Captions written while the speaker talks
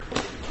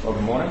Well,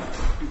 good morning.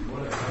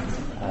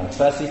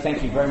 Firstly,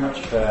 thank you very much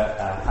for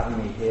having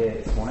me here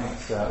this morning.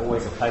 It's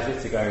always a pleasure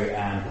to go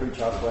and preach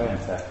elsewhere and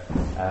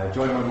to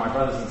join with my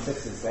brothers and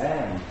sisters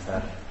there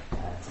and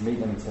to meet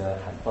them, to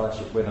have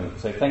fellowship with them.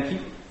 So thank you.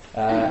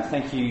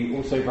 Thank you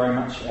also very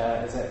much,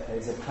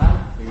 is it Pam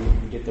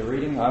who did the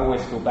reading? I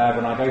always feel bad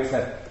when I go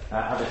to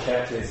other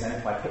churches, and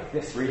if I pick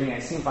this reading,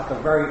 it seems like a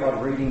very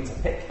odd reading to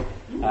pick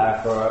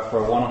for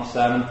a one-off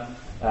sermon.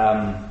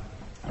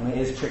 And it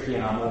is tricky,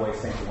 and I'm always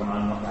thinking when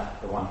I'm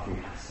not the one who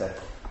has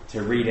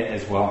to read it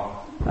as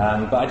well.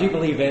 But I do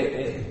believe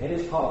it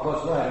is part of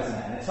God's Word, isn't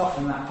it? And it's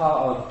often that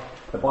part of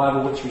the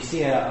Bible which we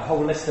see a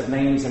whole list of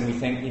names and we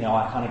think,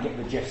 I kind of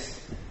get the gist.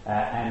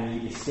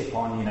 And you skip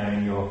on,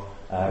 in your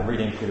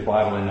reading through the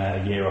Bible in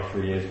a year or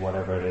 3 years,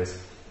 whatever it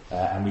is.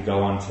 And we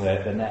go on to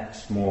the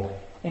next more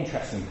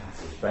interesting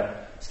passage.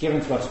 But it's given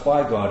to us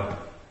by God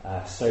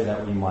so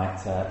that we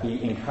might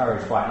be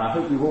encouraged by it. And I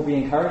hope we will be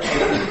encouraged.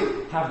 If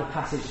you have the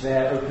passage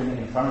there open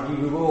in front of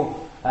you, we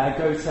will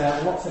go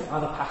to lots of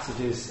other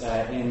passages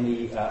in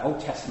the Old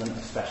Testament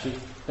especially.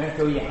 Don't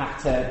feel you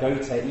have to go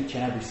to each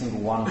and every single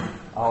one.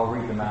 I'll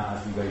read them out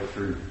as we go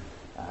through.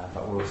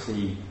 But we'll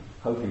see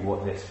hopefully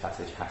what this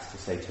passage has to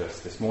say to us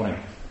this morning.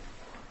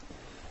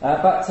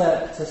 But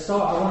to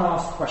start, I want to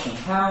ask a question.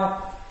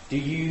 How do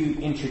you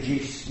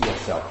introduce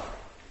yourself?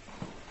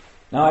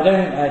 Now, I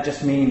don't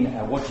just mean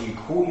what do you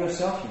call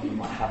yourself. You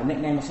might have a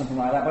nickname or something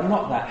like that, but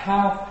not that.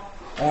 How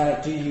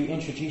do you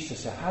introduce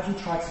yourself? How do you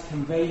try to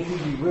convey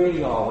who you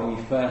really are when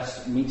you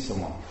first meet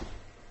someone?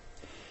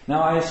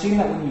 Now, I assume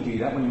that when you do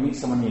that, when you meet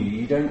someone new,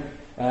 you don't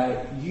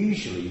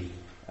usually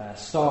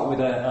start with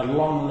a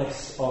long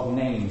list of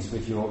names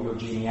with your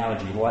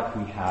genealogy like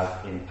we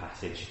have in the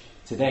passage.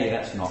 Today,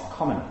 that's not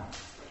common.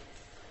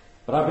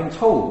 But I've been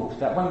told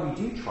that when we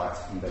do try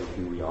to convey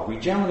who we are, we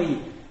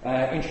generally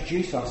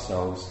introduce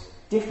ourselves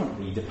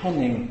differently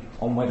depending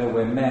on whether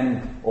we're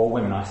men or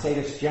women. I say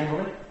this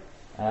generally,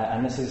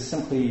 and this is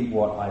simply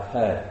what I've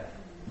heard.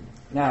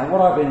 Now,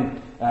 what I've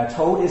been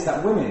told is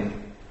that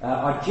women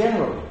are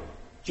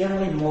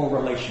generally more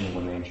relational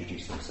when they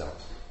introduce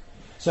themselves.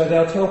 So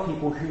they'll tell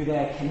people who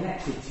they're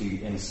connected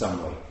to in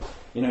some way.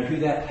 Who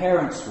their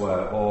parents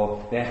were,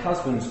 or their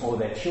husbands, or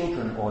their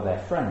children, or their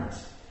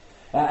friends.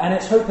 And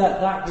it's hoped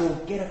that will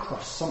get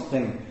across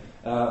something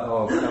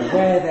of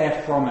where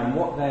they're from and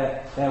what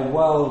their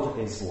world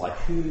is like,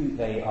 who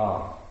they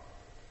are.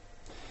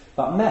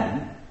 But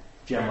men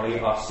generally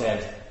are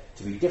said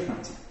to be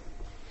different.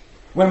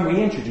 When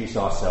we introduce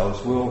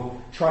ourselves, we'll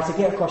try to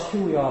get across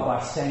who we are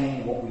by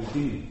saying what we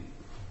do.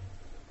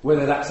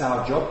 Whether that's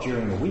our job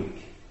during the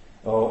week,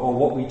 or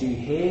what we do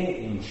here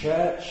in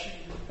church,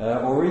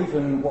 or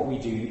even what we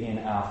do in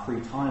our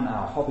free time,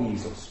 our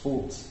hobbies or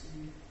sports.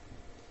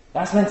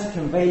 That's meant to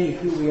convey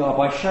who we are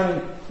by showing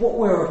what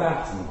we're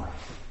about in life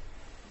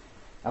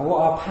and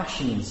what our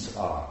passions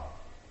are.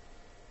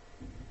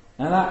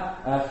 Now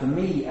that, for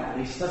me at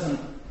least, doesn't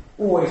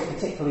always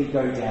particularly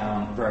go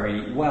down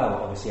very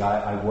well. Obviously,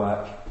 I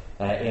work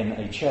in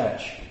a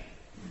church.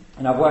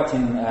 And I've worked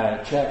in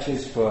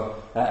churches for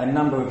a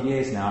number of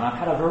years now, and I've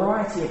had a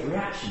variety of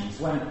reactions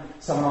when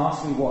someone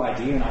asks me what I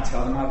do, and I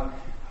tell them I've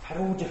had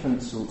all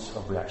different sorts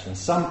of reactions.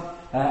 Some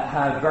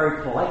have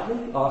very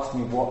politely asked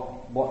me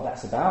what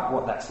that's about,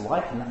 what that's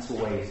like, and that's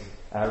always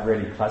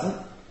really pleasant.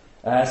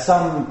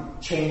 Some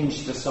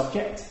changed the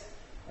subject.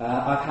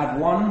 I've had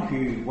one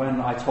who, when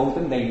I told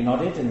them, they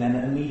nodded and then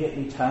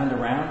immediately turned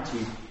around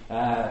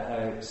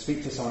to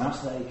speak to someone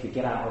else so they could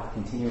get out of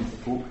continuing to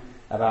talk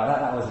about that.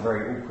 That was a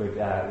very awkward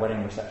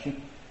wedding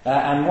reception.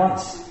 And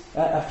once,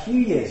 a few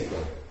years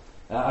ago,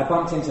 I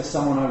bumped into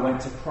someone I went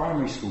to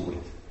primary school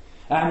with.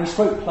 And we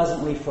spoke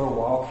pleasantly for a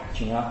while,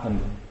 catching up,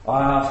 and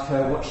I asked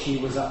her what she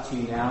was up to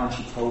now, and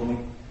she told me.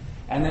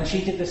 And then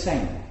she did the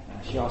same.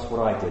 She asked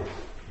what I did.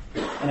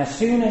 And as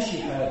soon as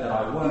she heard that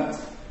I worked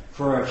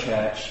for a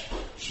church,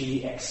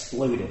 she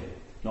exploded.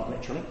 Not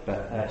literally,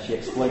 but she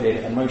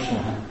exploded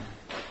emotionally.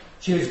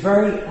 She was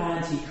very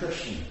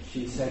anti-Christian.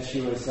 She said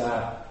she was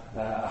a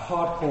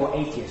hardcore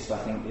atheist, I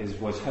think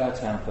was her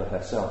term for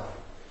herself.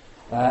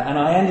 And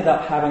I ended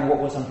up having what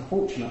was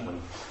unfortunately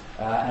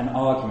an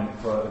argument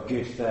for a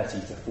good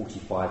 30 to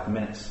 45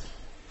 minutes.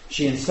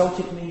 She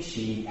insulted me,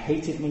 she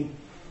hated me,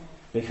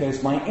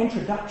 because my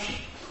introduction,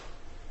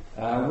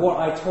 what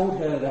I told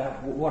her,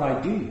 that what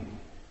I do,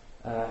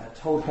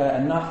 told her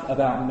enough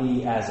about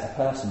me as a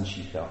person,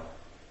 she felt.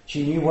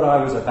 She knew what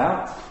I was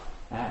about,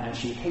 and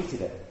she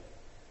hated it.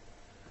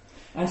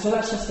 And so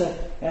that's just to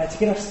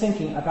get us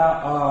thinking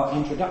about our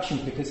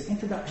introductions, because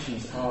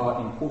introductions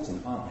are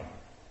important, aren't they?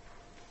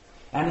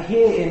 And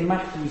here in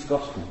Matthew's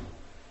Gospel,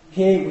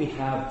 here we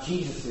have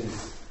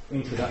Jesus'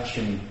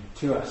 introduction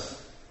to us.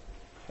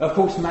 Of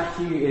course,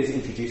 Matthew is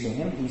introducing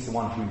him. He's the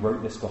one who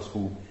wrote this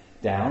Gospel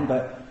down,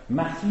 but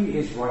Matthew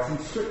is writing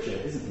Scripture,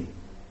 isn't he?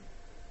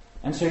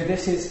 And so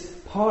this is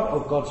part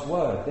of God's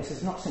Word. This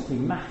is not simply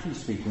Matthew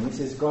speaking. This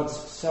is God's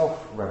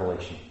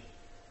self-revelation.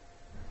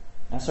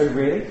 And so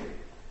really,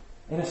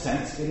 in a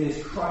sense, it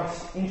is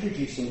Christ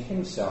introducing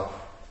himself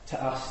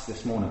to us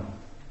this morning.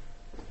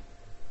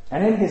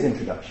 And in his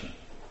introduction,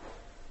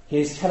 he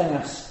is telling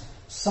us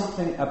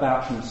something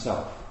about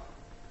himself.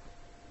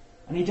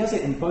 And he does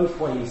it in both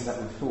ways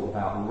that we've thought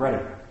about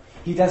already.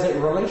 He does it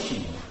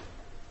relationally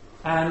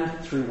and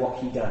through what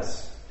he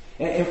does.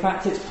 In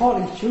fact, it's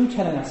partly through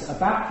telling us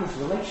about his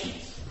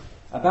relations,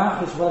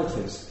 about his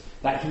relatives,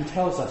 that he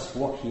tells us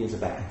what he is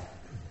about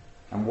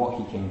and what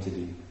he came to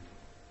do.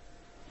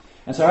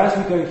 And so as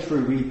we go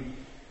through,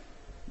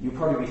 you'll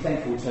probably be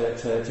thankful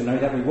to know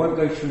that we won't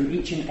go through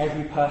each and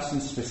every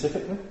person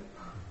specifically.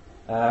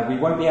 We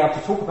won't be able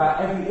to talk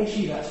about every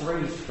issue that's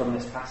raised from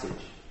this passage.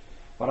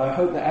 But I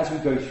hope that as we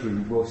go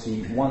through, we'll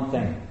see one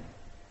thing.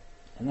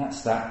 And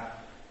that's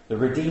that the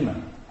Redeemer,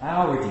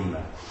 our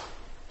Redeemer,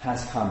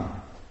 has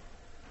come.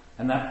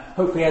 And that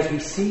hopefully as we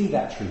see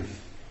that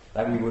truth,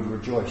 that we would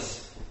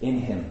rejoice in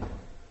him.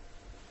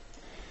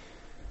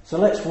 So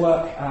let's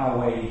work our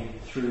way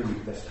through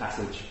this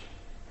passage.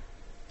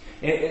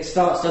 It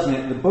starts, doesn't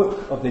it, the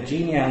book of the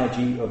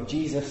genealogy of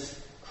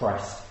Jesus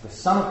Christ, the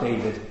son of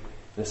David,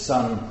 the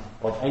son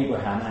of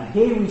Abraham. And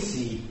here we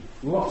see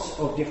lots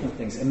of different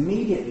things.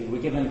 Immediately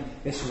we're given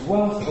this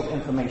wealth of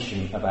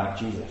information about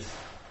Jesus.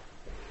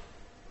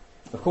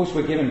 Of course,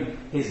 we're given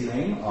his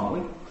name,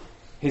 aren't we?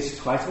 His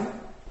title.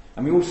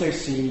 And we also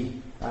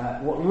see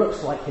what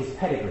looks like his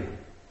pedigree.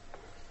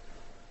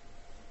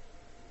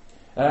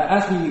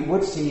 As we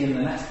would see in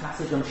the next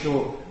passage, I'm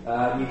sure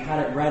you've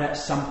had it read at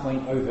some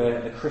point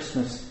over the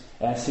Christmas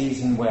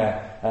season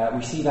where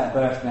we see that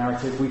birth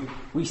narrative.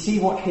 We see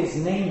what his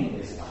name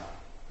is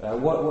like,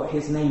 what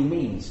his name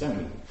means, don't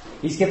we?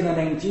 He's given the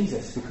name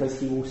Jesus because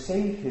he will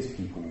save his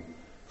people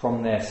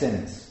from their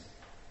sins.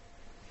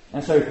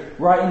 And so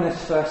right in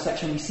this first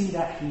section we see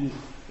that he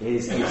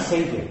is a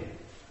saviour.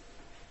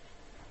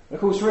 Of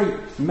course, really,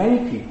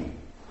 many people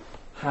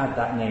had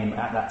that name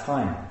at that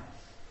time.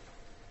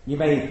 You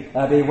may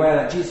be aware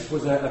that Jesus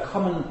was a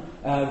common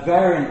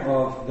variant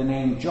of the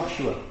name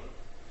Joshua,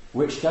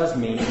 which does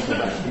mean to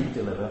rescue,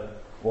 deliver,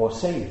 or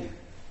save.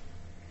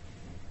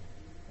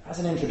 As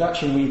an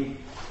introduction,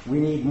 we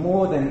need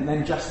more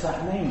than just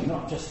that name,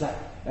 not just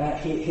that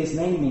his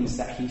name means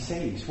that he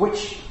saves.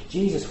 Which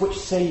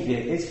Saviour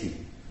is he?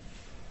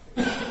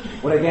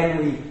 Well,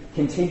 again, we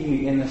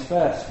continue in this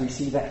verse. We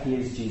see that he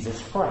is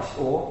Jesus Christ,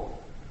 or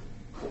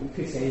what we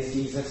could say is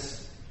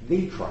Jesus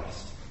the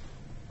Christ.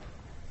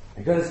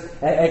 Because,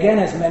 again,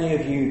 as many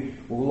of you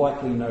will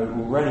likely know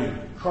already,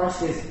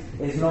 Christ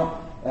is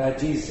not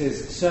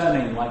Jesus'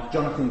 surname like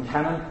Jonathan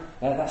Cannon.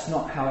 That's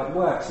not how it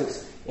works.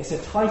 It's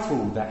a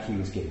title that he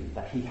was given,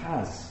 that he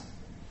has.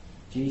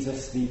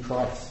 Jesus the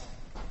Christ.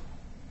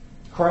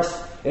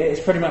 Christ is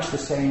pretty much the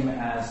same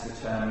as the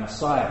term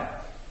Messiah.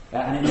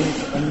 And it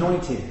means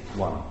anointed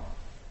one.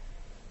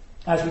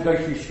 As we go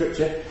through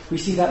Scripture, we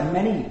see that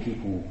many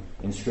people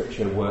in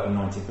Scripture were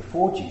anointed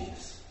before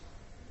Jesus.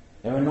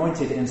 They were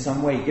anointed in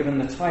some way, given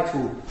the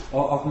title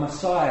of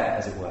Messiah,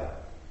 as it were.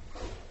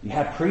 You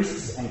had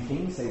priests and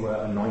kings, they were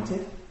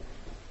anointed.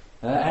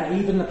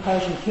 And even the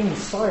Persian king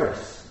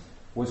Cyrus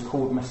was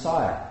called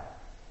Messiah.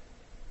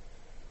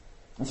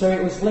 And so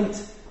it was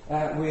linked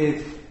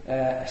with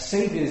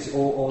saviours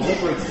or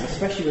liberators,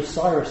 especially with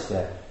Cyrus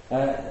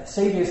there.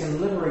 Saviours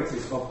and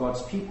liberators of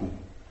God's people.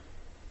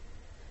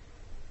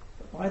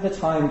 But by the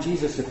time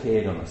Jesus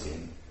appeared on the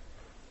scene,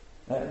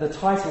 the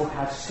title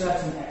had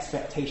certain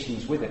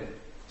expectations with it.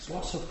 There's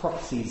lots of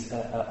prophecies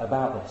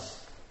about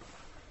this.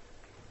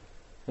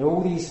 There are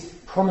all these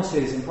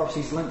promises and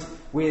prophecies linked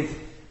with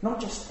not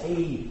just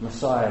a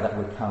Messiah that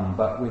would come,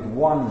 but with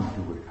one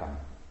who would come,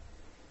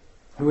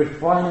 who would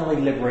finally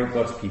liberate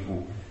God's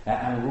people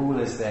and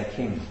rule as their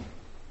king.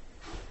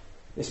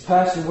 This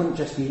person wouldn't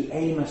just be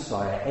a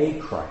Messiah, a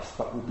Christ,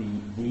 but would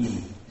be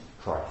the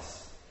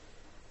Christ.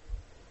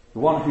 The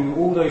one who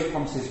all those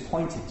promises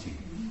pointed to.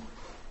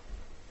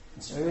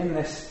 And so in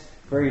this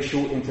very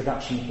short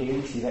introduction here,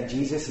 we see that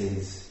Jesus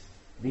is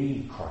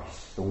the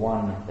Christ, the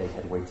one they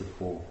had waited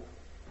for.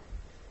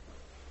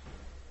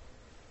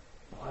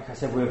 Like I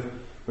said,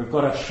 we've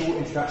got a short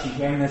introduction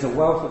here, and there's a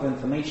wealth of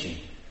information.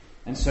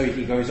 And so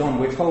he goes on.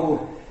 We're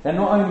told that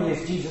not only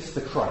is Jesus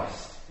the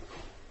Christ,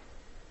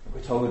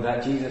 we're told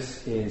that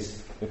Jesus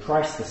is the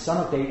Christ, the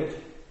son of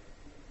David,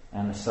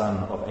 and the son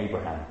of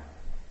Abraham.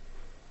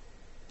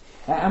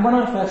 And when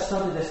I first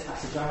studied this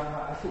passage,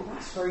 I thought,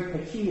 that's very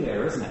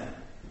peculiar, isn't it?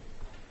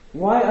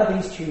 Why are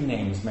these two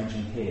names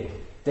mentioned here,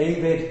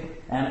 David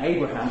and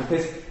Abraham?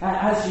 Because,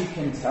 as you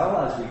can tell,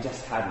 as we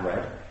just had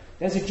read,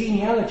 there's a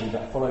genealogy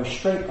that follows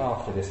straight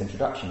after this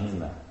introduction, isn't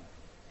there?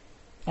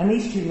 And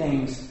these two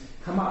names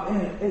come up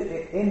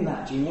in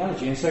that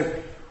genealogy. And so,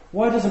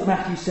 why doesn't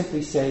Matthew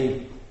simply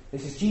say,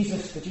 this is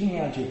Jesus, the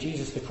genealogy of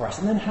Jesus the Christ,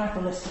 and then have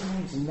the list of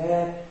names, and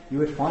there you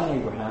would find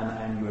Abraham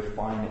and you would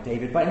find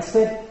David. But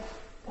instead,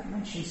 they're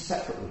mentioned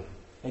separately,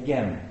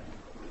 again,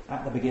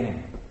 at the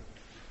beginning.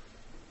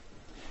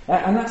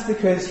 And that's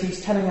because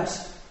he's telling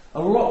us a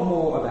lot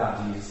more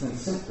about Jesus than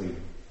simply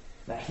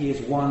that he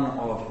is one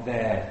of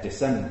their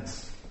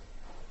descendants.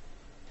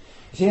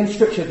 You see, in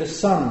Scripture, the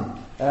son,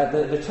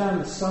 the term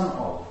the son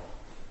of,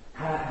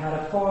 had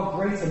a far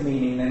greater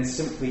meaning than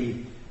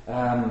simply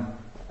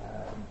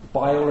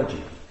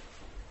biology.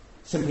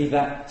 Simply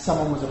that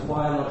someone was a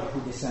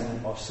biological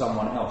descendant of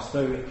someone else,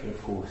 though it could,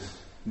 of course,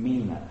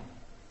 mean that.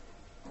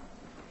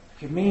 It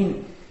could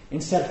mean,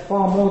 instead,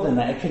 far more than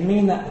that. It could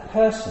mean that the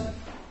person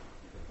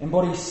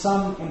embodies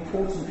some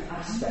important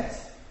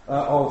aspect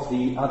of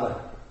the other.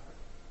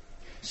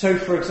 So,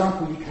 for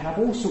example, you can have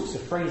all sorts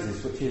of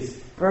phrases, which is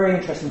very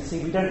interesting to see.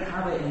 We don't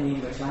have it in the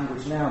English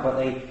language now, but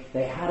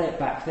they had it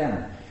back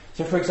then.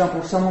 So, for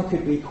example, someone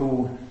could be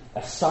called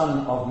a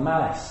son of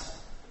malice.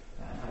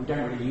 We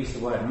don't really use the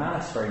word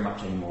malice very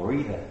much anymore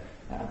either,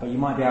 but you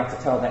might be able to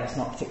tell that it's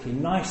not a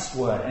particularly nice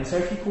word. And so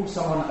if you call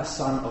someone a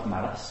son of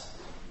malice,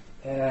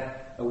 a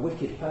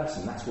wicked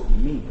person, that's what you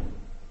mean.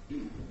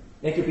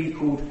 They could be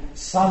called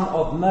son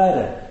of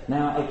murder.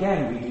 Now,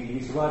 again, we do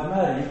use the word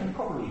murder. You can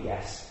probably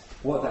guess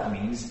what that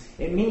means.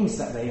 It means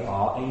that they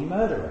are a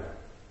murderer.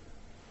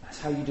 That's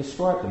how you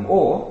describe them.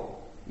 Or,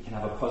 you can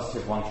have a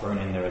positive one thrown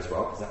in there as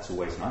well, because that's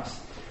always nice.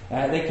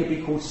 They could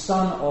be called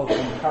son of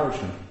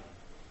encouragement.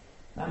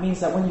 That means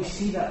that when you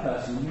see that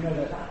person, you know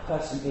that that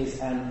person is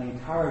an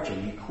encourager.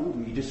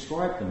 You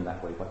describe them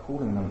that way by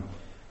calling them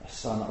a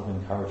son of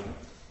encouragement.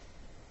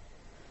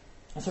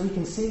 And so we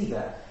can see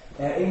that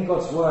in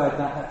God's word,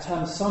 that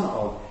term son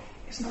of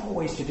is not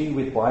always to do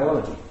with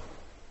biology.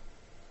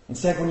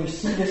 Instead, when you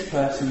see this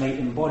person, they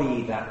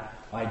embody that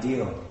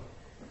ideal.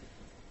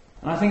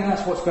 And I think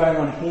that's what's going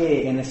on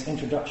here in this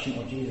introduction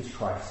of Jesus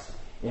Christ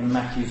in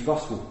Matthew's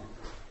Gospel.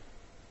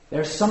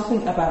 There is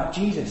something about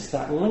Jesus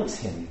that links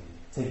him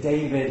to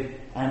David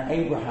and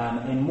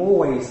Abraham in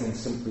more ways than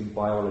simply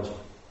biology.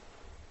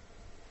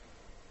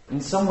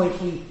 In some way,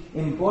 he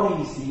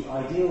embodies the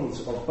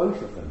ideals of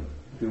both of them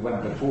who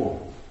went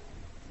before.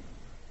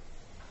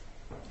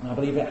 And I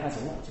believe it has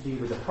a lot to do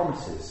with the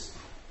promises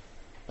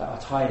that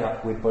are tied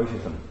up with both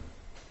of them.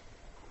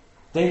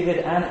 David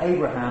and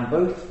Abraham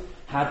both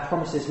had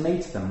promises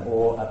made to them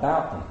or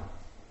about them.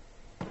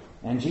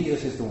 And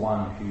Jesus is the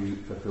one who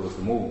fulfills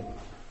them all.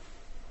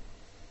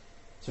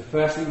 So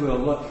firstly, we'll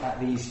look at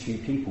these two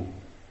people.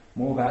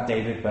 More about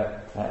David,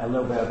 but a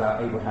little bit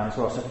about Abraham as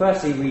well. So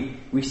firstly,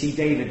 we see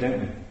David, don't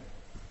we?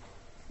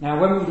 Now,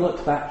 when we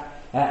look back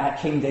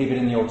at King David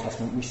in the Old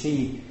Testament, we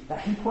see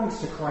that he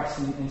points to Christ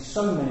in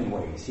so many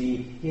ways.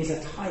 He is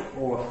a type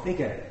or a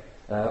figure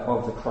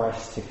of the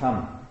Christ to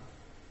come,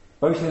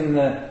 both in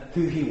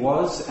who he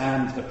was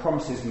and the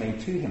promises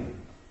made to him.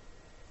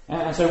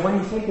 And so when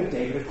you think of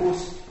David, of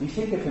course, you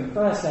think of him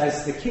first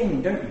as the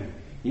king, don't you?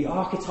 The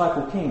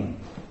archetypal king.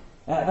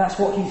 That's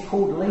what he's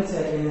called later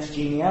in this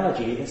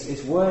genealogy.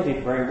 It's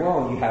worded very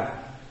well.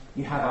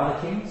 You have other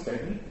kings,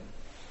 don't you?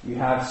 You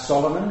have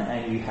Solomon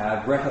and you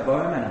have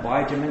Rehoboam and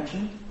Abijah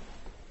mentioned.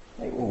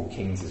 They were all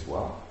kings as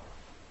well.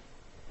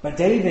 But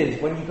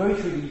David, when you go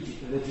through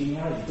the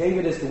genealogy,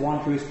 David is the one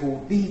who is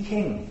called the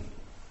king.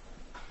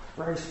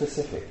 Very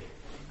specific.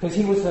 Because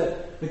he was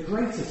the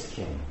greatest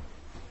king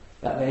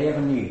that they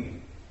ever knew.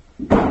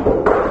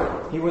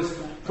 He was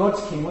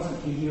God's king,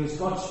 wasn't he? He was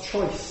God's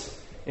choice.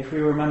 If we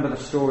remember the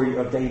story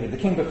of David, the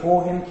king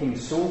before him, King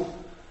Saul,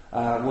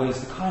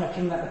 was the kind of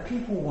king that the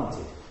people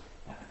wanted,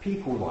 that the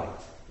people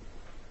liked.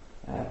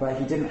 But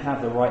he didn't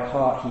have the right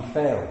heart, he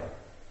failed.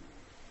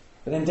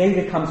 But then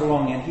David comes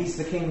along and he's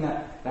the king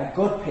that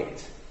God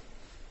picked.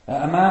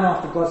 A man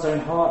after God's own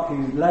heart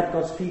who led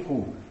God's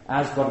people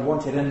as God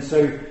wanted. And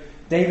so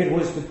David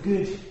was the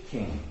good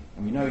king.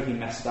 And we know he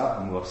messed up,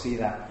 and we'll see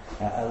that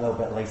a little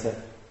bit later.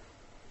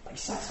 But he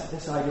sets up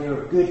this idea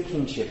of good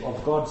kingship,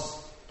 of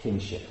God's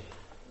kingship.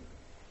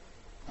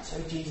 So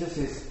Jesus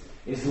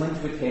is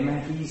linked with him,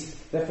 and he's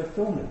the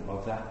fulfillment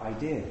of that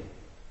idea.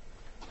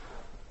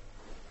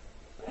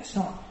 But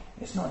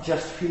it's not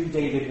just who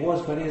David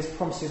was, but it is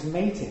promises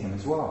made to him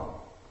as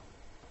well.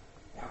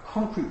 There are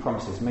concrete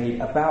promises made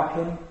about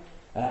him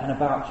and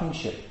about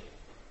kingship.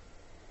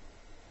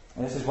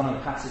 And this is one of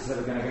the passages that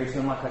we're going to go to,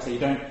 and like I say, you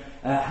don't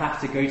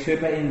have to go to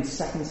it, but in 2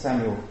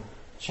 Samuel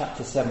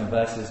chapter 7,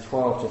 verses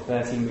 12 to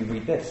 13, we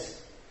read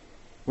this.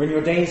 When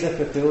your days are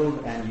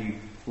fulfilled and you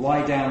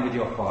lie down with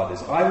your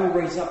fathers, I will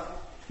raise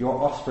up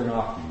your offspring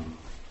after you,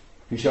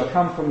 who shall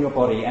come from your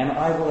body, and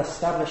I will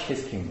establish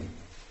his kingdom.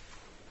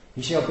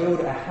 He shall build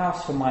a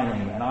house for my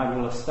name, and I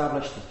will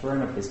establish the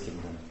throne of his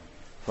kingdom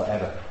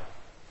forever.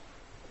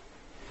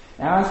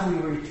 Now, as we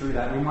read through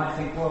that, we might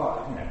think,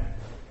 well,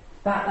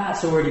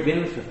 that's already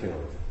been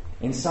fulfilled.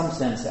 In some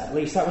sense, at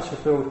least, that was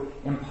fulfilled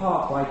in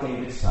part by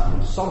David's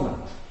son,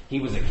 Solomon. He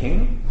was a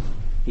king.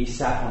 He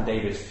sat on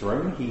David's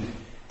throne. He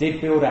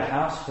did build a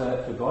house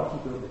for God.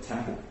 He built the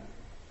temple.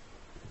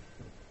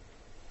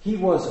 He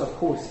was, of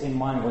course, in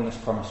mind when this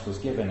promise was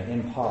given,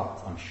 in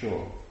part, I'm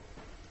sure.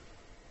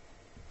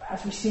 But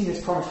as we see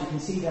this promise, you can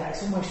see that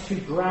it's almost too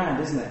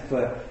grand, isn't it,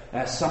 for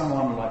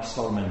someone like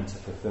Solomon to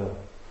fulfill.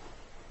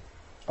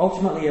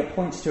 Ultimately, it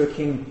points to a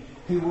king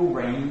who will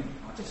reign,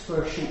 not just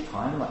for a short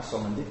time, like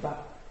Solomon did,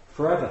 but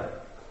forever,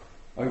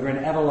 over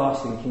an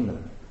everlasting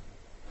kingdom.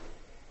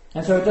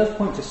 And so it does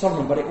point to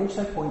Solomon, but it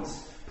also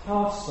points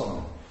past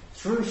Solomon,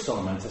 through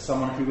Solomon, to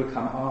someone who would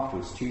come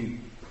afterwards, to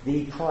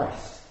the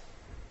Christ,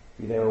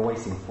 who they were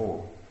waiting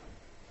for.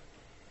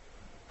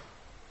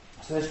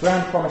 So this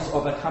grand promise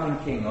of a coming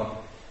king, of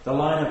the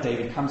line of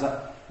David, comes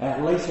up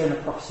later in the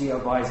prophecy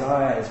of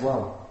Isaiah as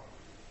well.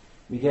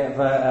 We get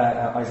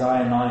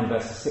Isaiah 9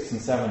 verses 6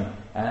 and 7,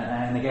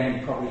 and again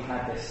you probably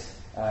had this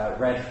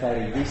read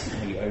fairly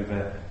recently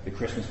over the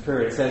Christmas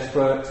period. It says,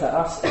 "For to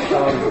us a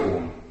child is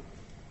born,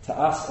 to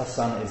us a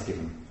son is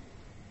given,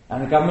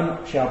 and the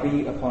government shall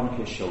be upon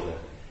his shoulder,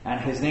 and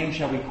his name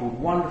shall be called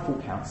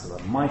Wonderful Counselor,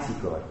 Mighty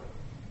God,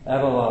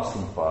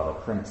 Everlasting Father,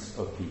 Prince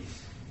of Peace.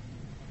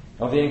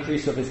 Of the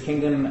increase of his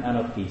kingdom and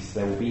of peace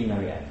there will be no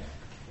end.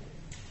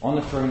 On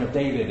the throne of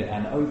David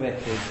and over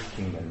his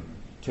kingdom,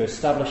 to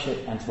establish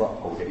it and to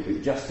uphold it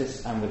with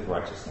justice and with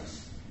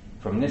righteousness,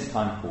 from this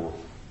time forth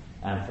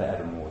and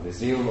forevermore. The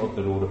zeal of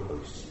the Lord of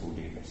hosts will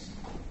do this."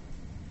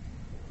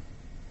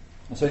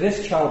 And so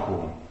this child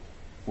born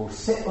will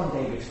sit on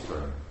David's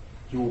throne.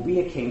 He will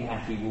be a king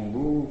and he will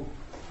rule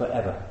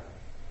forever.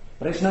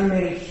 But it's no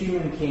merely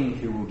human king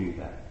who will do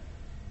that.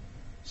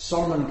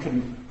 Solomon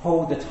couldn't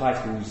hold the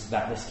titles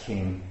that this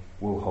king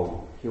will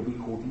hold. He'll be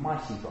called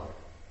Mighty God.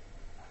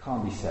 That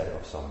can't be said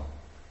of Solomon.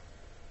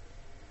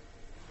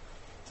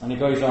 And it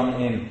goes on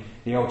in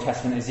the Old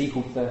Testament,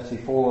 Ezekiel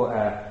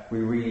 34, we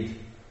read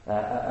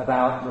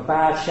about the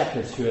bad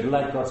shepherds who had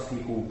led God's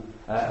people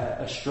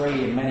astray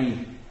in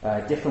many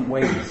different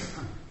ways,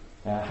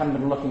 hadn't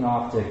been looking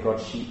after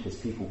God's sheep, his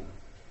people.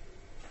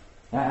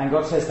 And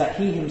God says that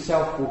he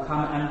himself will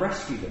come and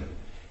rescue them,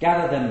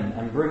 gather them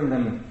and bring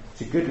them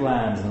to good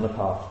lands and look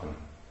after them.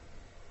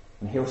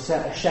 And he'll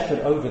set a shepherd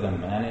over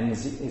them. And in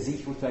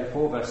Ezekiel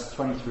 34 verse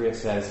 23 it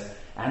says,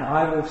 "And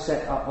I will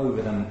set up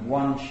over them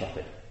one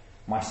shepherd,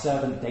 my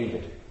servant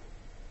David.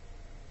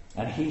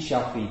 And he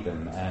shall feed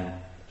them, and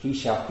he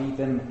shall feed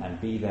them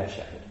and be their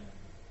shepherd."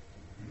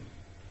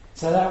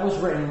 So that was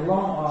written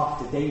long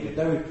after David.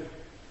 Though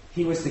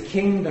he was the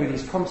king, though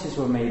these promises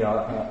were made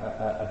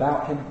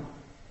about him,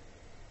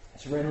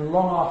 it's written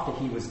long after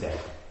he was dead.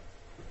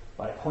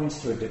 But it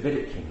points to a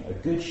Davidic king, a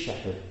good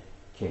shepherd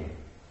king.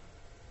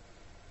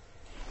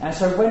 And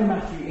so when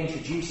Matthew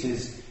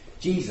introduces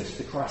Jesus,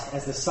 the Christ,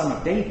 as the son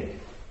of David,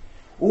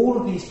 all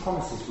of these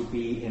promises would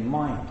be in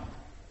mind.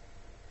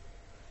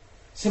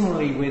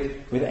 Similarly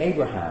with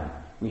Abraham,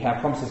 we have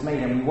promises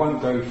made, and we won't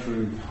go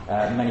through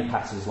many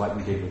passages like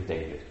we did with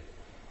David.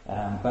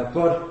 But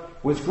God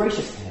was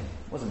gracious to him,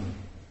 wasn't he?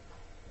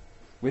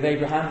 With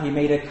Abraham, he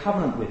made a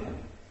covenant with him.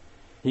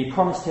 He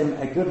promised him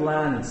a good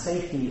land and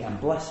safety and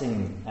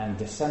blessing and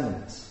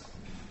descendants.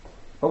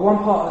 But one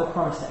part of the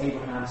promise to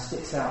Abraham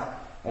sticks out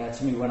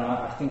to me when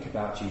I think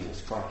about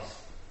Jesus Christ.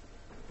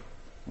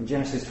 In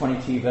Genesis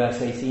 22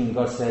 verse 18,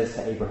 God says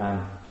to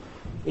Abraham,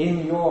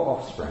 "In your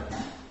offspring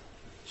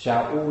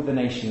shall all the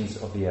nations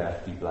of the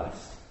earth be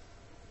blessed."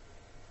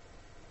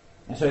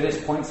 And so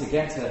this points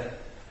again to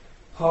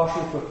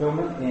partial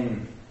fulfillment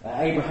in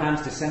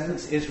Abraham's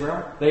descendants,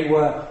 Israel. They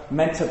were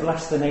meant to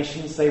bless the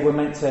nations. They were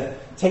meant to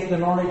take the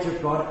knowledge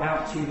of God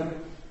out to them,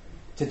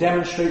 to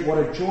demonstrate what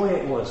a joy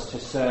it was to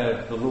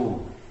serve the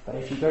Lord. But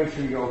if you go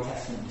through your Old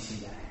Testament, you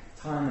see that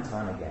time and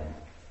time again,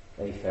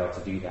 they failed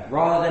to do that.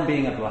 Rather than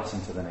being a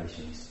blessing to the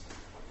nations,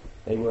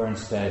 they were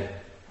instead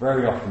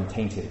very often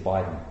tainted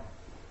by them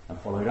and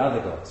followed other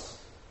gods.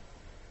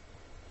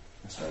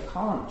 And so it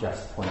can't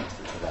just point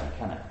to them,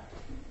 can it?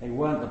 They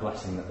weren't the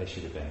blessing that they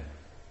should have been.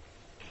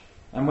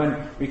 And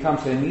when we come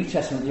to the New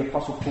Testament, the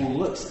Apostle Paul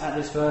looks at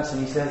this verse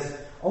and he says,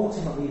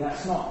 ultimately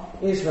that's not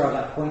Israel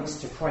that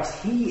points to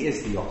Christ. He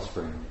is the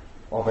offspring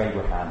of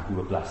Abraham who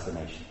will bless the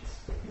nations.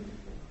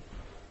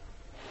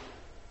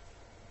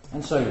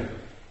 And so,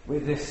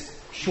 with this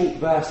short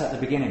verse at the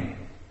beginning,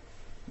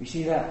 we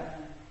see that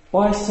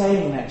by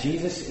saying that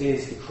Jesus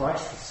is the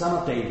Christ, the son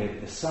of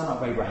David, the son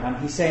of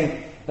Abraham, he's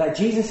saying that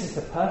Jesus is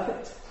the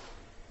perfect,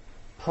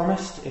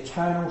 promised,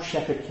 eternal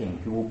shepherd king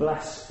who will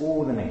bless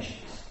all the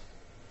nations.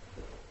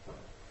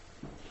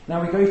 Now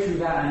we go through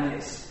that and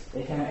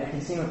it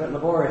can seem a bit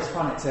laborious,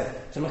 can't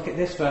it, to look at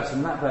this verse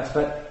and that verse,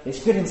 but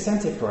it's good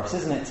incentive for us,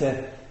 isn't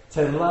it,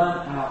 to learn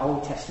our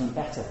Old Testament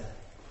better.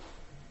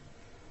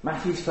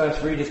 Matthew's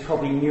first readers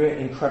probably knew it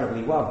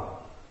incredibly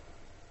well.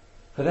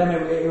 For them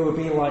it would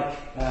be like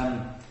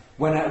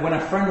when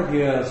a friend of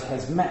yours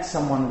has met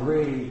someone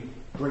really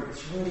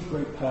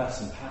great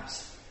person,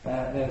 perhaps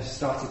they've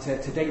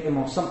started to date them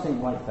or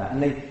something like that,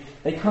 and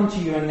they come to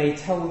you and they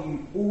tell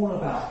you all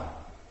about them.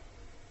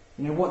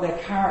 You know, what their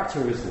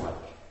character is like,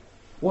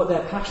 what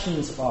their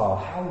passions are,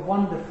 how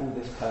wonderful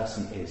this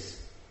person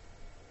is.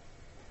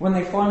 When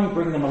they finally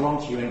bring them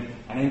along to you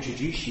and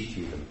introduce you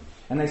to them,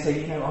 and they say,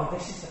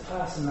 this is the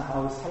person that I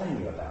was telling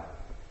you about,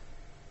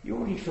 you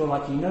already feel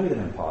like you know them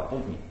in part,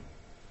 don't you?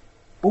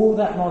 All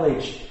that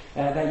knowledge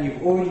that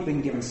you've already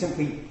been given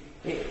simply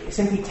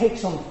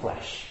takes on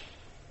flesh.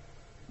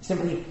 It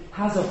simply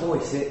has a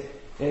voice.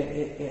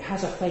 It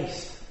has a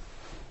face.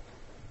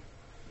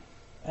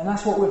 And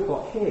that's what we've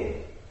got here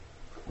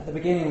at the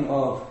beginning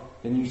of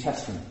the New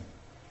Testament.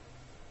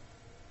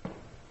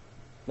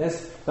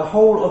 There's the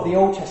whole of the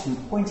Old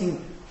Testament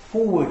pointing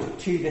forward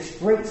to this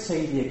great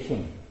Saviour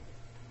King,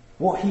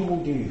 what he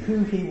will do,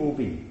 who he will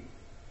be.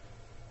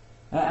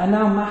 And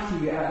now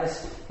Matthew, at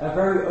this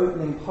very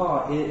opening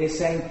part, is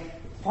saying,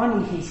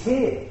 finally, he's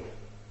here.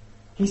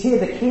 He's here,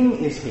 the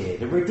King is here,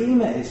 the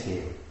Redeemer is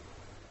here.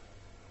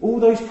 All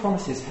those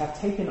promises have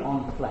taken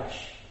on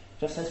flesh,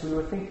 just as we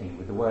were thinking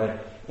with the word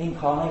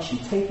incarnation,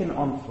 taken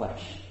on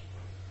flesh.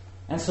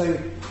 And so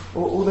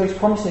all those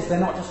promises, they're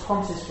not just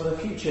promises for the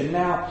future.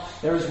 Now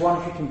there is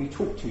one who can be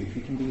talked to,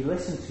 who can be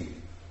listened to,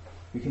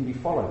 who can be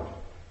followed.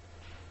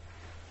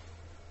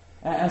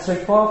 And so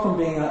far from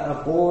being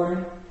a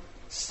boring,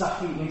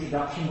 stuffy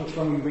introduction, which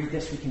when we read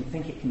this we can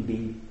think it can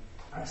be,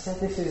 I said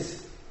this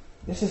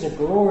is a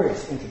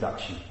glorious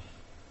introduction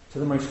to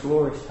the most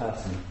glorious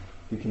person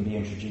who can be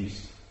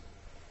introduced.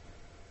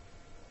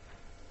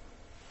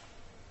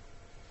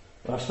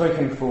 Well, I've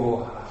spoken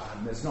for,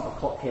 there's not a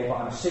clock here, but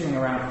I'm assuming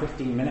around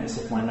 15 minutes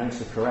if my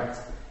notes are correct,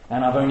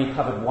 and I've only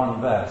covered one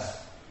verse.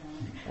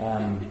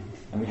 And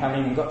we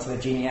haven't even got to the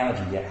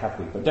genealogy yet, have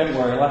we? But don't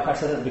worry, like I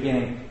said at the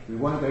beginning, we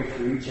won't go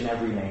through each and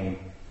every name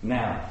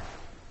now.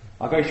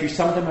 I'll go through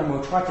some of them and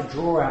we'll try to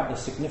draw out the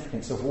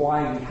significance of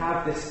why we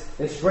have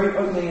this great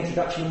opening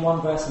introduction in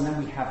one verse and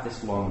then we have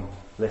this long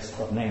list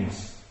of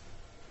names.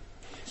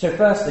 So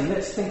firstly,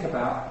 let's think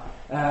about,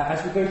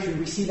 as we go through,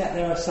 we see that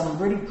there are some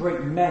really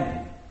great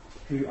men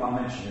who are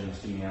mentioned in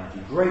this genealogy.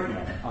 Great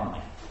men, aren't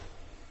they?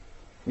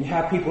 We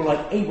have people like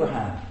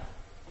Abraham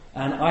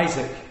and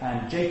Isaac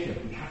and Jacob.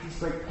 We have these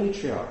great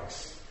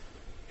patriarchs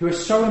who are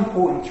so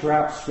important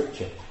throughout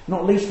Scripture,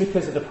 not least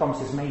because of the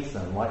promises made to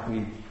them, like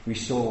we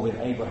saw with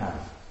Abraham.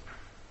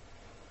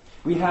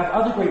 We have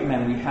other great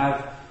men. We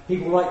have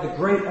people like the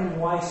great and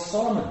wise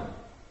Solomon.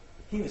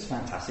 He was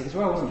fantastic as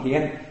well, wasn't he?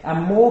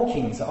 And more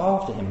kings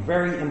after him,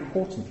 very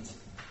important.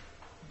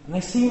 And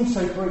they seem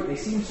so great, they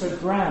seem so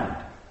grand.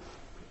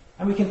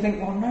 And we can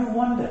think, well,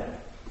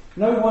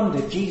 no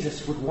wonder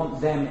Jesus would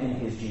want them in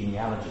his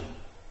genealogy.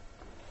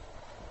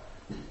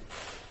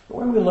 But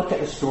when we look at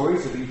the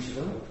stories of each of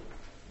them,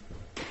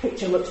 the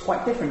picture looks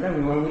quite different, don't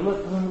we, when we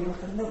look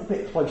a little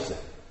bit closer.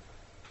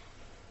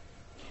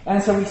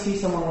 And so we see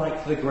someone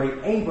like the great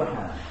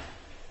Abraham.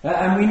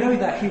 And we know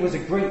that he was a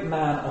great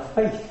man of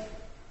faith.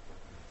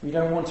 We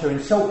don't want to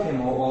insult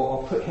him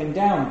or put him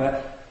down,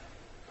 but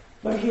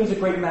though he was a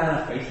great man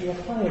of faith, he had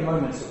plenty of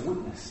moments of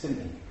weakness,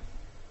 didn't he?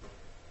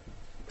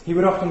 He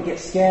would often get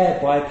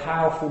scared by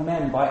powerful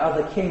men, by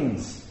other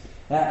kings,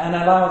 and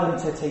allow them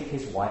to take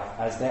his wife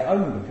as their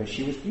own because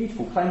she was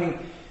beautiful, claiming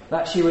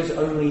that she was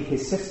only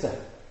his sister.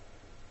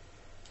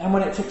 And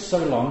when it took so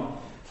long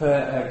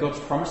for God's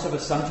promise of a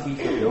son to be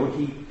fulfilled,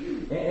 he,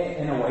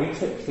 in a way,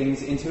 took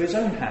things into his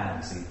own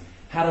hands and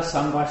had a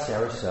son by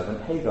Sarah's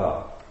servant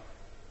Hagar.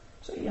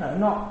 So,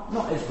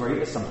 not as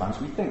great as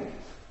sometimes we think.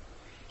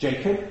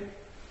 Jacob,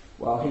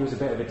 well, he was a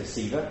bit of a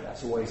deceiver.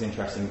 That's always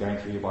interesting going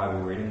through your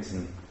Bible readings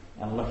and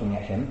looking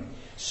at him.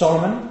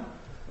 Solomon,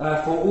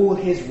 for all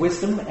his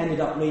wisdom, ended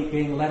up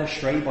being led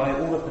astray by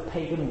all of the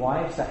pagan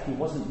wives that he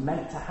wasn't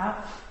meant to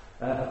have,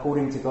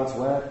 according to God's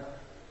word,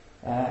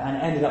 and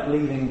ended up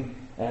leaving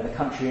the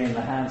country in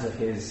the hands of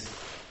his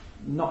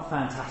not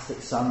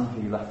fantastic son,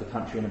 who left the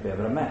country in a bit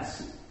of a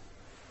mess.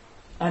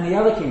 And the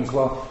other kings,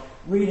 well,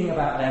 reading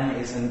about them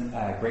isn't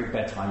great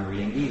bedtime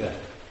reading either.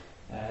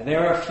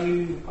 There are a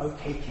few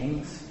okay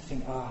kings. You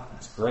think,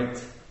 that's great.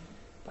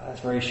 But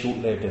that's very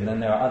short-lived. And then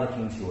there are other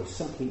kings who are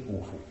simply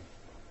awful.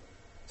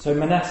 So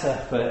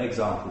Manasseh, for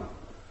example,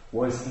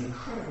 was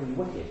incredibly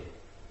wicked.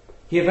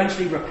 He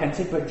eventually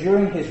repented, but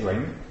during his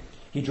reign,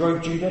 he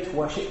drove Judah to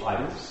worship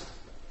idols.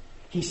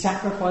 He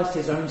sacrificed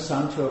his own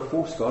son to a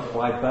false god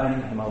by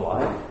burning him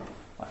alive.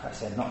 Like I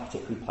said, not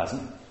particularly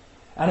pleasant.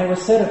 And it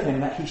was said of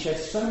him that he shed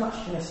so much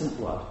innocent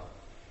blood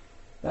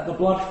that the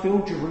blood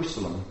filled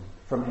Jerusalem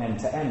from end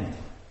to end.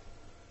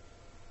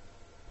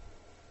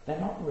 They're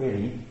not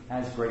really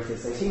as great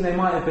as they seem. They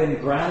might have been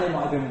grand, they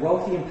might have been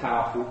wealthy and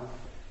powerful,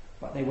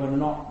 but they were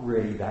not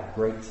really that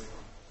great.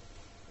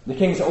 The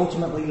kings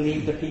ultimately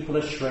lead the people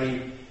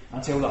astray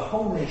until the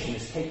whole nation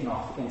is taken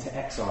off into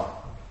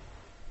exile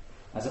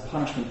as a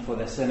punishment for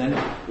their sin. And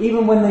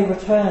even when they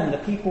return, the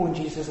people in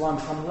Jesus' line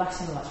become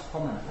less and less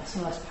prominent, less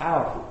and less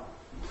powerful.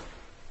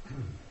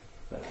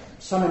 But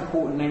some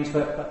important names,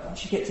 but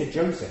once you get to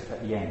Joseph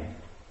at the end,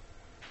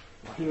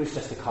 well, he was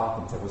just a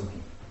carpenter, wasn't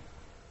he?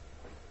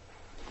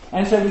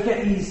 And so we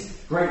get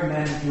these great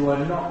men who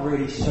are not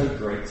really so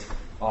great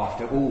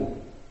after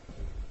all.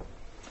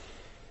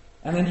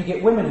 And then you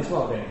get women as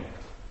well, don't you?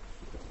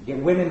 You get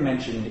women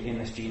mentioned in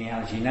this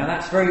genealogy. Now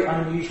that's very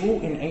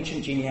unusual in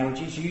ancient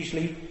genealogies.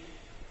 Usually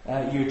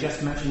you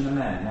just mention the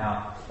men.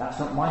 Now that's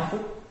not my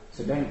fault,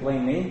 so don't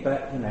blame me,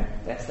 but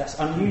that's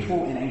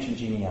unusual in ancient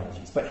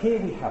genealogies. But here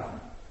we have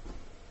them.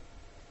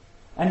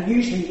 And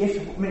usually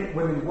if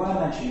women were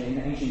mentioned in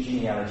ancient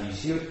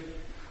genealogies,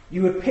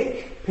 you would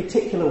pick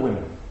particular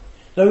women,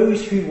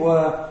 those who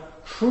were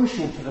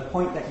crucial to the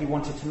point that you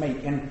wanted to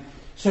make. And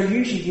so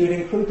usually you would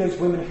include those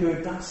women who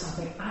had done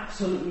something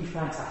absolutely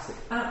fantastic,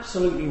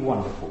 absolutely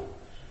wonderful.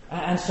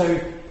 And so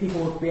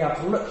people would be able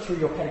to look through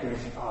your pedigree and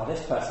think,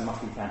 this person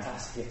must be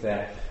fantastic if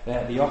they're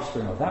the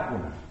offspring of that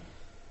woman.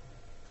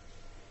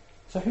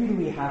 So who do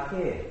we have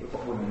here? We've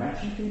got women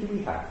mentioned. Who do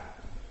we have?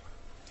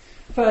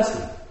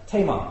 Firstly,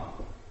 Tamar,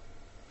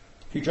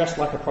 who dressed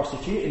like a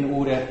prostitute in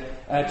order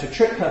to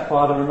trick her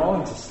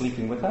father-in-law into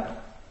sleeping with her.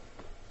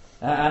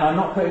 And I'm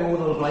not putting all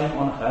the blame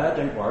on her,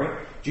 don't worry.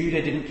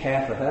 Judah didn't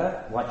care for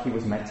her like he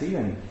was meant to,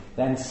 and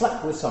then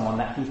slept with someone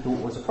that he thought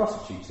was a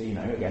prostitute. So,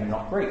 again,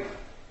 not great.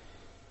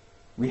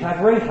 We have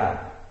Rahab.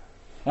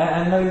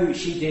 And though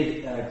she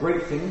did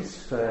great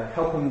things for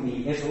helping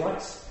the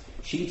Israelites,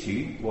 she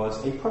too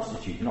was a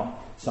prostitute, not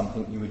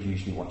something you would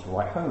usually want to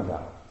write home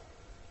about.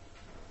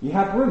 You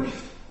have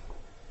Ruth.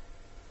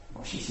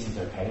 Well, she seems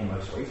okay in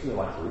most ways. We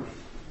like Ruth.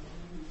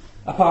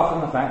 Apart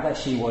from the fact that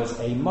she was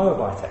a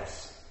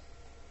Moabitess.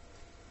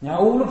 Now,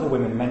 all of the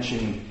women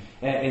mentioned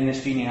in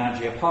this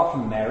genealogy, apart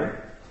from Mary,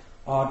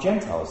 are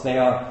Gentiles. They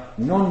are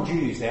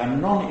non-Jews. They are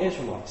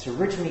non-Israelites,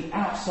 originally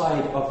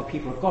outside of the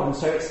people of God. And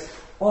so it's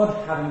odd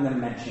having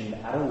them mentioned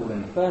at all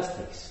in the first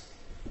place.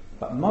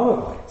 But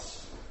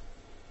Moabites,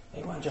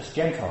 they weren't just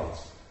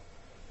Gentiles.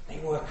 They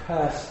were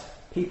cursed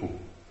people.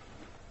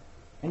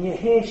 And yet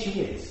here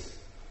she is.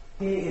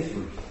 Here is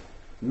Ruth,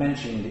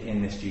 mentioned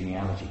in this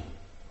genealogy.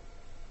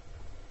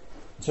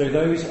 So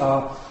those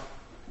are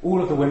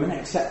all of the women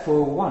except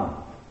for one.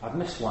 I've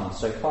missed one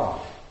so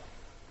far.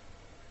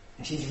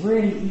 And she's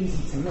really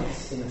easy to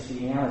miss in this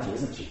genealogy,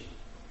 isn't she?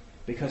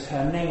 Because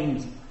her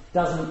name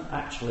doesn't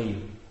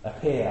actually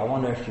appear. I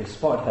wonder if you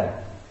spotted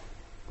her.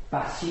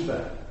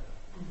 Bathsheba.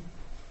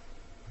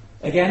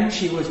 Again,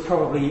 she was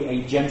probably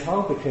a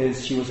Gentile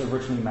because she was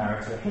originally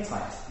married to a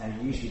Hittite, and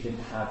you usually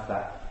didn't have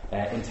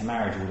that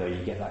intermarriage, although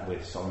you get that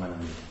with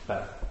Solomon.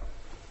 But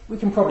we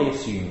can probably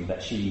assume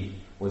that she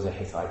was a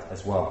Hittite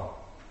as well.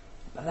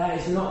 But that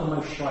is not the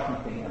most striking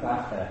thing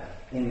about her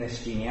in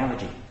this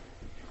genealogy.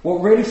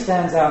 What really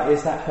stands out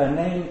is that her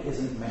name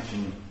isn't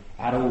mentioned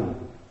at all.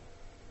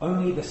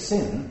 Only the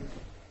sin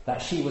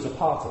that she was a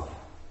part of.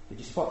 Did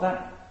you spot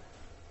that?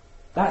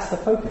 That's the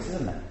focus,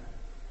 isn't it?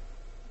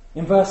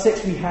 In verse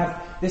 6 we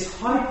have this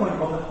high point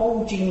of the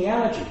whole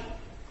genealogy,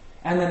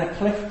 and then a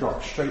cliff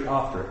drop straight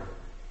after it.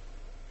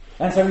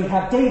 And so we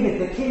have David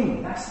the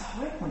king. That's the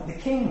high point, the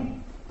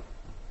king.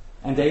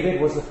 And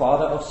David was the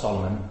father of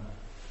Solomon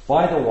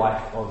by the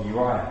wife of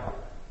Uriah,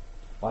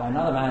 by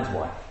another man's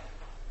wife.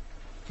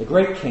 The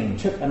great king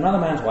took another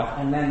man's wife,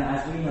 and then,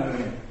 as we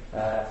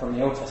know from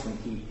the Old Testament,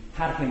 he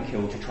had him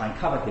killed to try and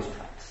cover his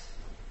tracks.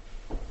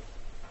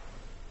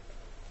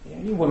 The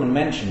only woman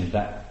mentioned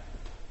that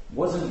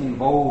wasn't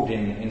involved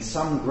in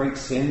some great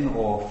sin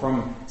or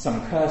from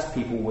some cursed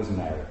people was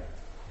Mary.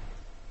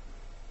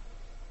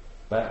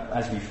 But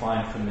as we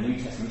find from the New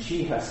Testament,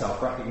 she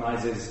herself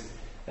recognizes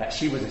that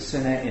she was a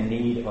sinner in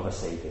need of a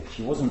saviour.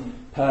 She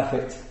wasn't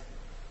perfect.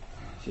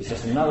 She's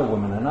just another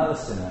woman, another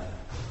sinner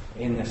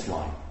in this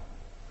line.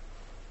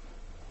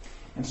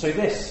 And so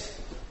this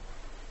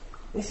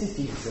is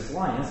Jesus'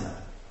 line, isn't it?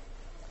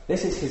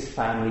 This is his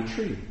family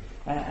tree.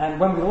 And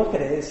when we look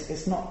at it,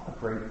 it's not a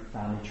great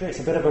family tree. It's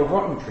a bit of a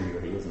rotten tree,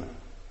 really, isn't it?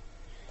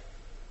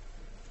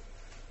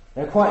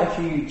 There are quite a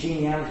few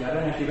genealogies. I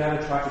don't know if you've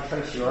ever tried to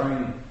trace your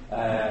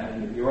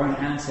own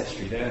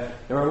ancestry. There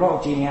are a lot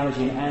of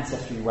genealogy and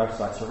ancestry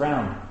websites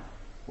around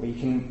where you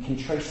can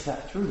trace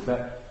that through.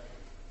 But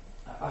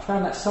I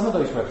found that some of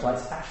those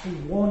websites actually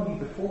warn you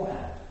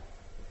beforehand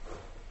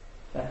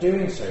that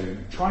doing so,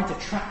 trying to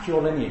track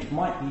your lineage,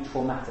 might be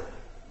traumatic.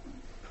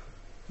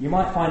 You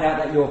might find out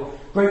that your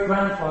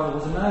great-grandfather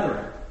was a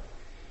murderer.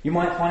 You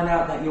might find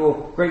out that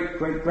your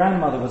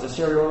great-great-grandmother was a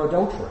serial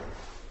adulterer.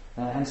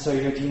 And so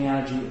your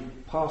genealogy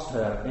past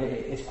her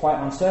is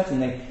quite uncertain.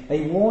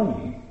 They warn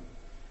you,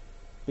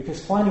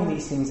 because finding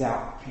these things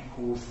out can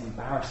cause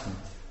embarrassment.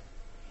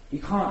 You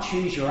can't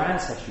choose your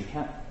ancestry,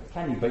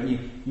 can you? But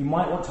you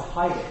might want to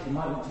hide it. You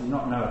might want to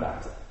not know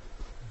about it.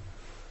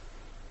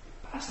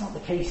 But that's not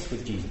the case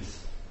with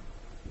Jesus.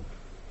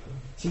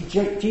 See,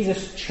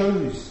 Jesus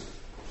chose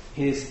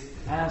his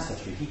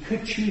ancestry. He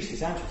could choose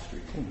his ancestry,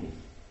 couldn't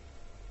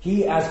he?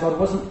 He, as God,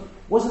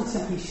 wasn't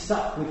simply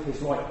stuck with his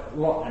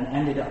lot and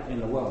ended up in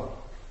the world.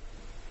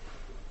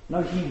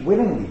 No, he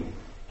willingly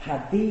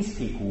had these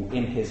people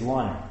in his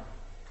line.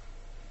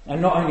 And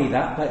not only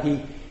that, but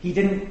he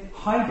didn't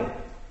hide it.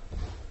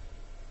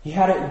 He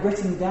had it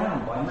written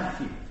down by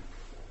Matthew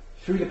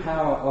through the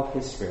power of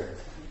his Spirit.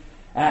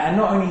 And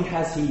not only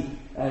has he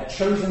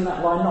chosen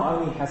that line, not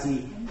only has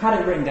he had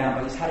it written down,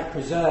 but he's had it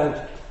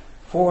preserved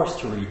for us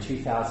to read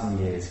 2,000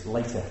 years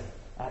later,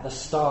 at the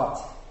start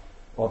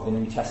of the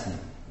New Testament.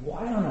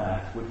 Why on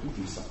earth would he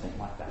do something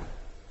like that?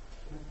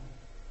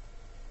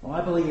 Well,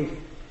 I believe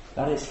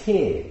that it's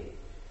here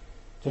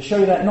to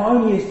show that not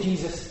only is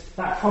Jesus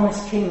that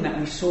promised king that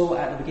we saw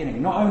at the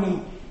beginning, not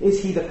only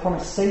is he the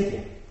promised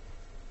saviour,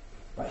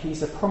 but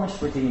he's the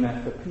promised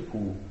redeemer for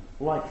people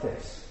like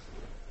this,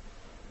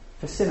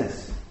 for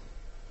sinners.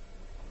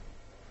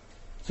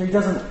 So he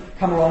doesn't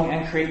come along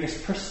and create this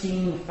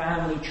pristine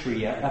family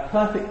tree, a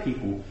perfect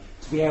people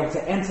to be able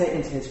to enter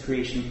into his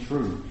creation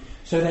through,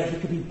 so that he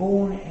could be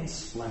born in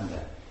splendour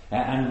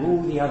and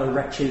rule the other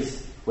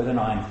wretches with an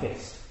iron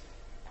fist.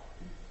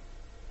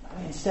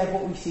 Instead,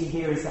 what we see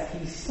here is that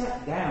he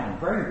stepped down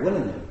very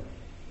willingly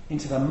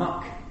into the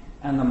muck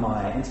and the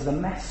mire, into the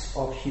mess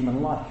of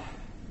human life.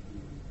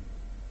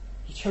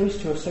 He chose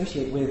to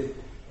associate with,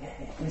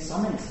 in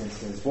some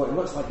instances, what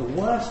looks like the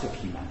worst of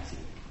humanity.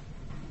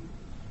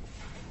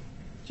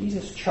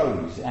 Jesus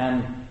chose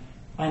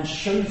and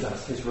shows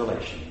us his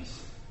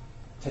relations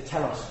to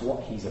tell us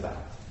what he's about.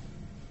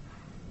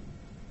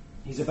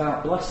 He's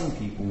about blessing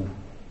people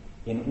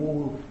in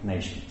all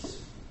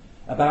nations,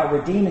 about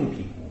redeeming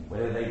people,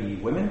 whether they be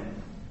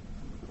women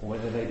or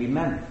whether they be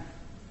men,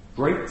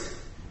 great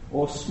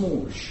or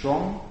small,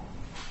 strong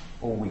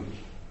or weak.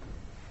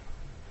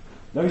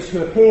 Those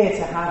who appear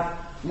to have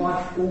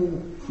life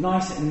all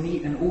nice and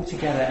neat and all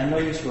together, and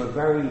those who are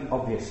very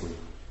obviously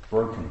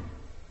broken.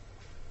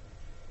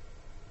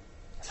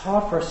 It's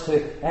hard for us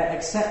to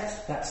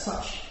accept that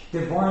such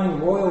divine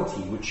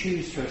royalty would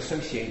choose to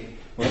associate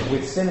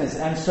with sinners.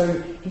 And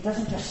so he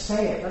doesn't just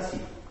say it, does he?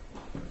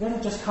 He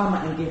doesn't just come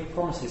and give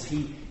promises.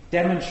 He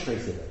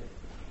demonstrated it.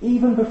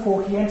 Even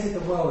before he entered the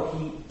world,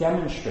 he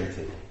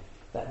demonstrated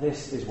that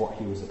this is what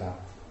he was about.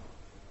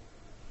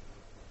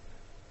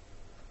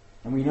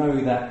 And we know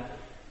that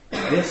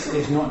this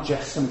is not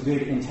just some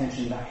good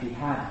intention that he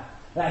had,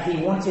 that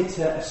he wanted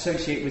to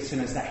associate with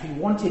sinners, that he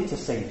wanted to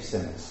save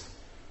sinners,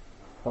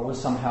 but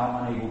was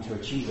somehow unable to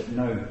achieve it.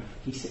 No,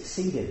 he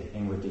succeeded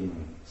in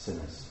redeeming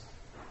sinners.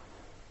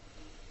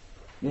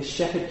 This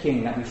shepherd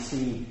king that we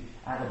see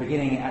at the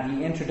beginning, at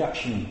the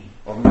introduction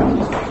of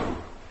Matthew's Gospel,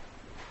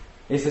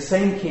 is the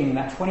same king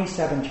that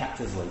 27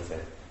 chapters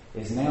later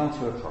is nailed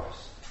to a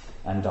cross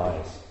and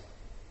dies.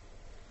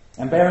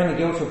 And bearing the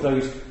guilt of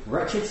those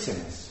wretched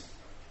sinners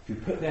who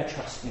put their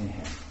trust in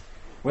him,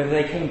 whether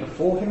they came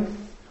before him,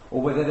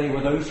 or whether they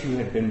were those who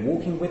had been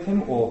walking with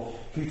him, or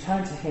who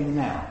turned to him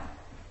now,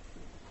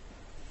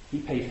 he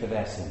paid for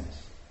their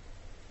sins.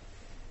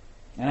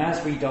 And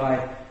as he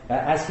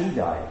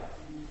died,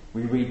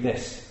 we read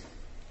this.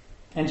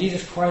 And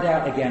Jesus cried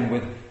out again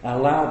with a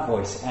loud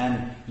voice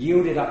and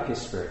yielded up his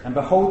spirit. And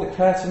behold, the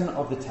curtain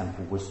of the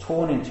temple was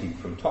torn in two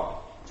from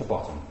top to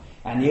bottom,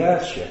 and the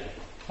earth shook,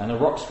 and the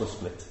rocks were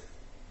split.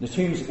 The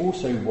tombs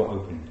also were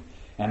opened,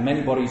 and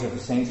many bodies of the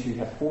saints who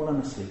had fallen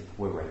asleep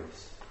were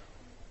raised.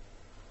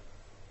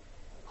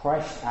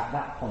 Christ at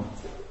that point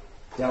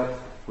dealt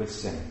with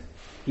sin.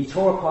 He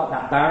tore apart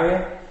that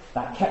barrier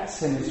that kept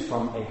sinners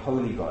from a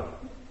holy God,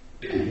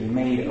 and he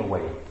made a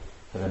way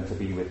for them to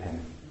be with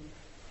him.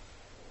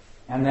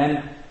 And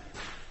then,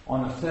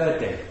 on the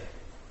third day,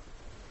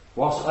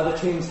 whilst other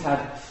tombs had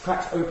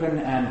cracked open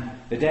and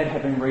the dead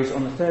had been raised,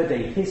 on the third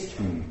day his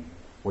tomb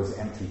was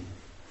empty.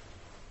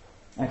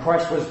 And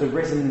Christ was the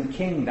risen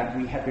King that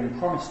we had been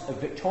promised,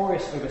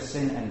 victorious over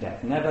sin and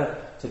death, never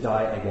to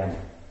die again.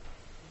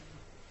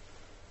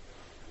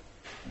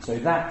 And so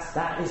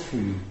that is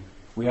who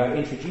we are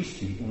introduced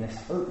to in this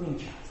opening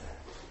chapter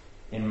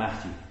in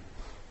Matthew.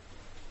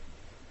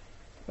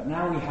 But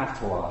now we have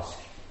to ask,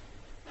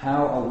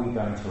 how are we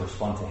going to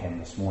respond to him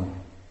this morning?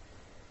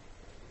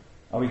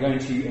 Are we going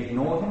to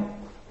ignore him?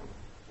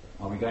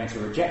 Are we going to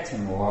reject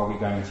him? Or are we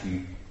going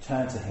to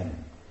turn to him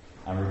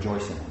and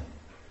rejoice in him?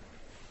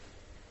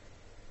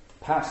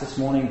 Perhaps this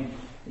morning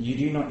you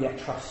do not yet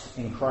trust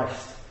in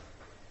Christ.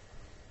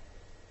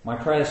 My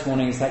prayer this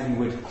morning is that you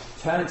would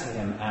turn to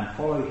him and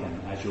follow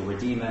him as your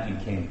Redeemer and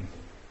King.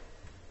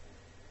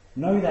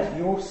 Know that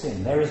your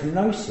sin, there is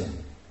no sin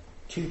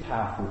too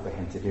powerful for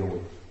him to deal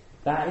with.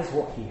 That is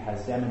what he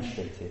has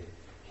demonstrated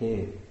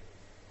here.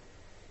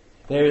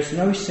 There is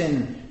no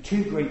sin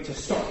too great to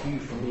stop you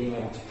from being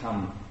able to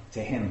come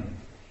to him.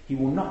 He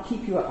will not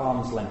keep you at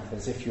arm's length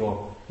as if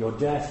you're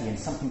dirty and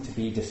something to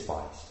be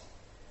despised.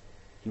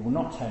 He will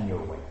not turn you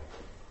away.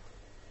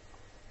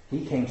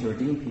 He came to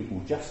redeem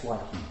people just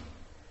like you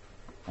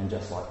and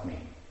just like me.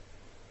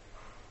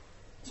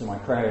 So my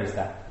prayer is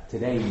that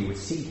today you would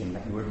see him,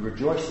 that you would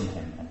rejoice in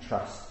him and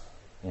trust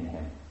in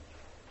him.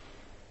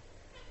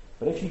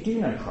 But if you do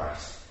know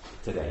Christ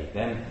today,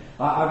 then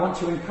I want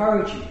to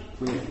encourage you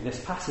with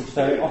this passage.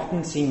 Though it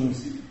often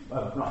seems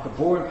like a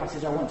boring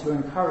passage, I want to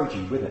encourage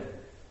you with it.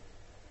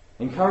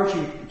 Encourage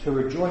you to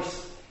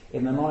rejoice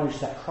in the knowledge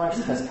that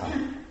Christ has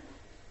come.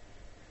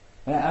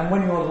 And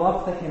when your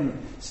love for him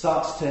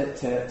starts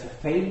to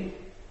fade,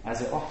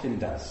 as it often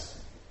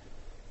does,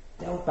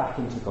 delve back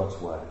into God's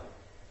word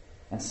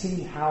and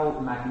see how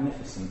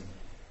magnificent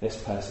this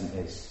person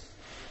is.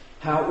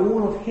 How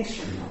all of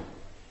history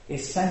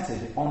is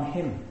centered on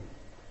him.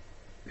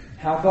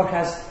 How God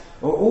has,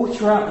 all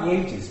throughout the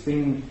ages,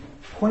 been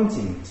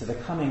pointing to the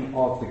coming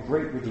of the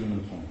great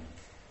redeeming King.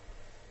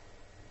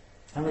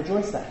 And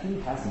rejoice that he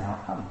has now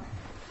come.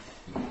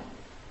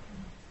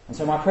 And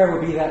so my prayer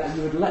would be that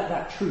you would let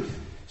that truth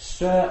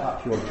stir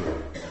up your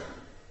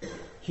joy.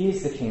 He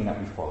is the King that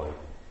we follow,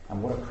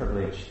 and what a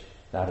privilege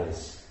that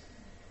is.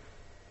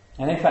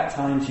 And if at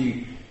times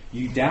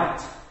you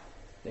doubt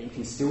that you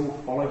can still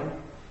follow him,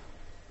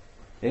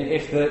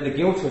 if the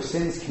guilt of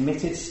sins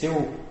committed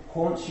still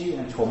haunts you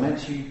and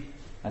torments you,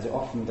 as it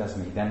often does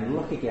me, then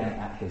look again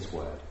at his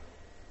word.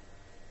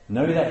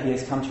 Know that he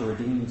has come to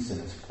redeem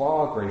sinners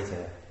far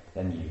greater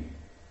than you.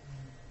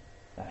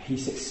 That he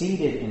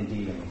succeeded in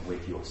dealing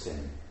with your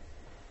sin,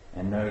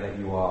 and know that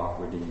you are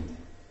redeemed.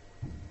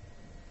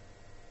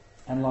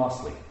 And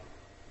lastly,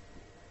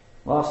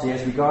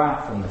 as we go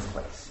out from this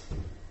place,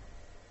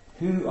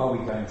 who are we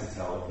going to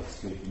tell this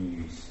good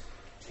news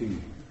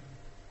to?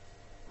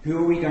 Who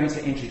are we going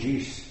to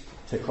introduce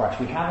to Christ?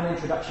 We have an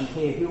introduction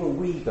here. Who are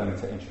we going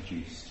to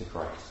introduce to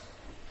Christ?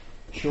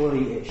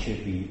 Surely it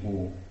should be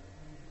all.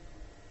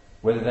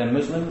 Whether they're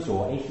Muslims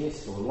or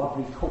atheists or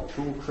lovely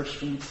cultural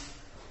Christians,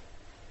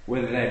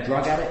 whether they're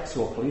drug addicts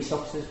or police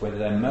officers, whether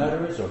they're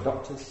murderers or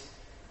doctors,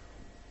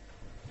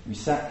 we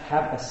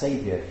have a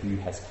Saviour who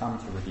has come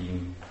to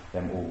redeem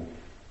them all.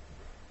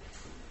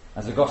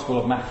 As the Gospel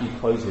of Matthew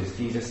closes,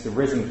 Jesus, the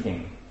risen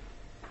King,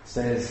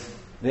 says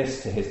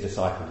this to his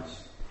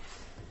disciples: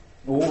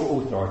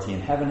 "All authority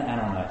in heaven and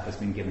on earth has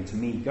been given to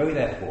me. Go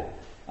therefore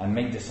and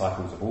make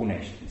disciples of all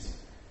nations,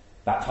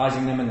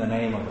 baptizing them in the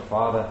name of the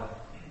Father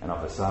and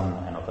of the Son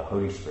and of the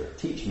Holy Spirit,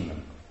 teaching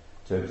them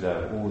to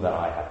observe all that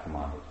I have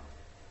commanded."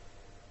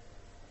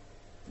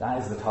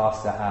 That is the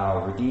task that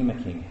our Redeemer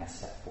King has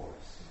set for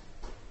us.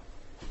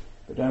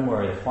 But don't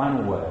worry, the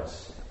final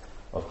words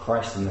of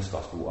Christ in this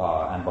Gospel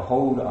are, "And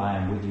behold, I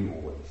am with you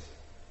always,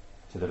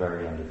 to the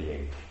very end of the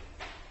age."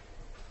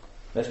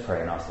 Let's pray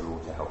and ask the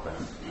Lord to help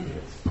us do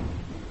this.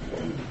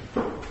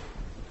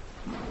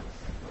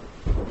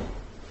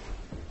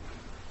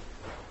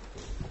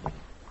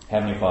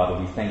 Heavenly Father,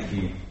 we thank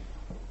you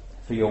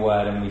for your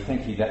word, and we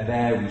thank you that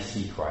there we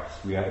see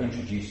Christ. We are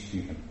introduced to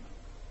him.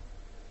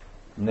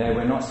 And there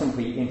we're not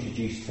simply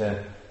introduced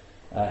to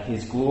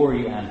his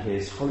glory and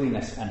his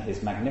holiness and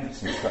his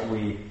magnificence, but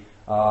we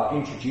are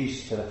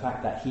introduced to the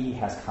fact that he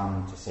has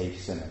come to save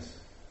sinners.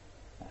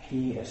 That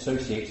he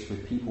associates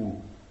with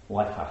people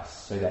like us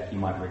so that he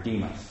might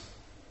redeem us,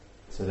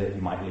 so that he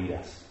might lead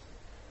us.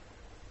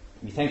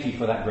 We thank you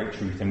for that great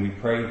truth, and we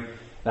pray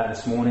that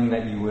this morning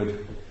that you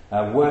would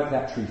work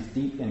that truth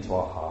deep into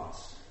our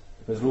hearts.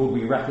 Because, Lord,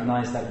 we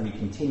recognize that we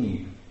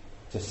continue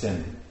to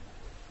sin.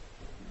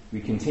 We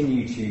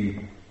continue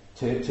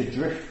to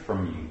drift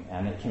from you,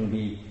 and it can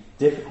be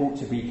difficult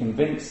to be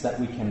convinced that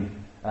we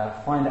can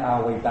find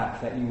our way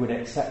back, that you would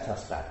accept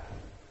us back.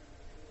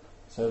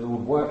 So,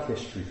 Lord, work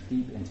this truth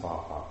deep into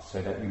our hearts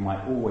so that we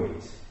might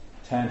always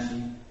turn to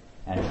you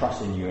and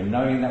trust in you, and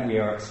knowing that we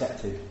are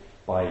accepted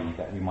by you,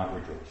 that we might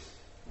rejoice.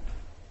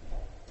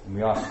 And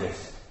we ask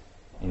this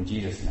in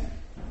Jesus' name.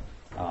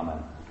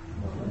 Amen.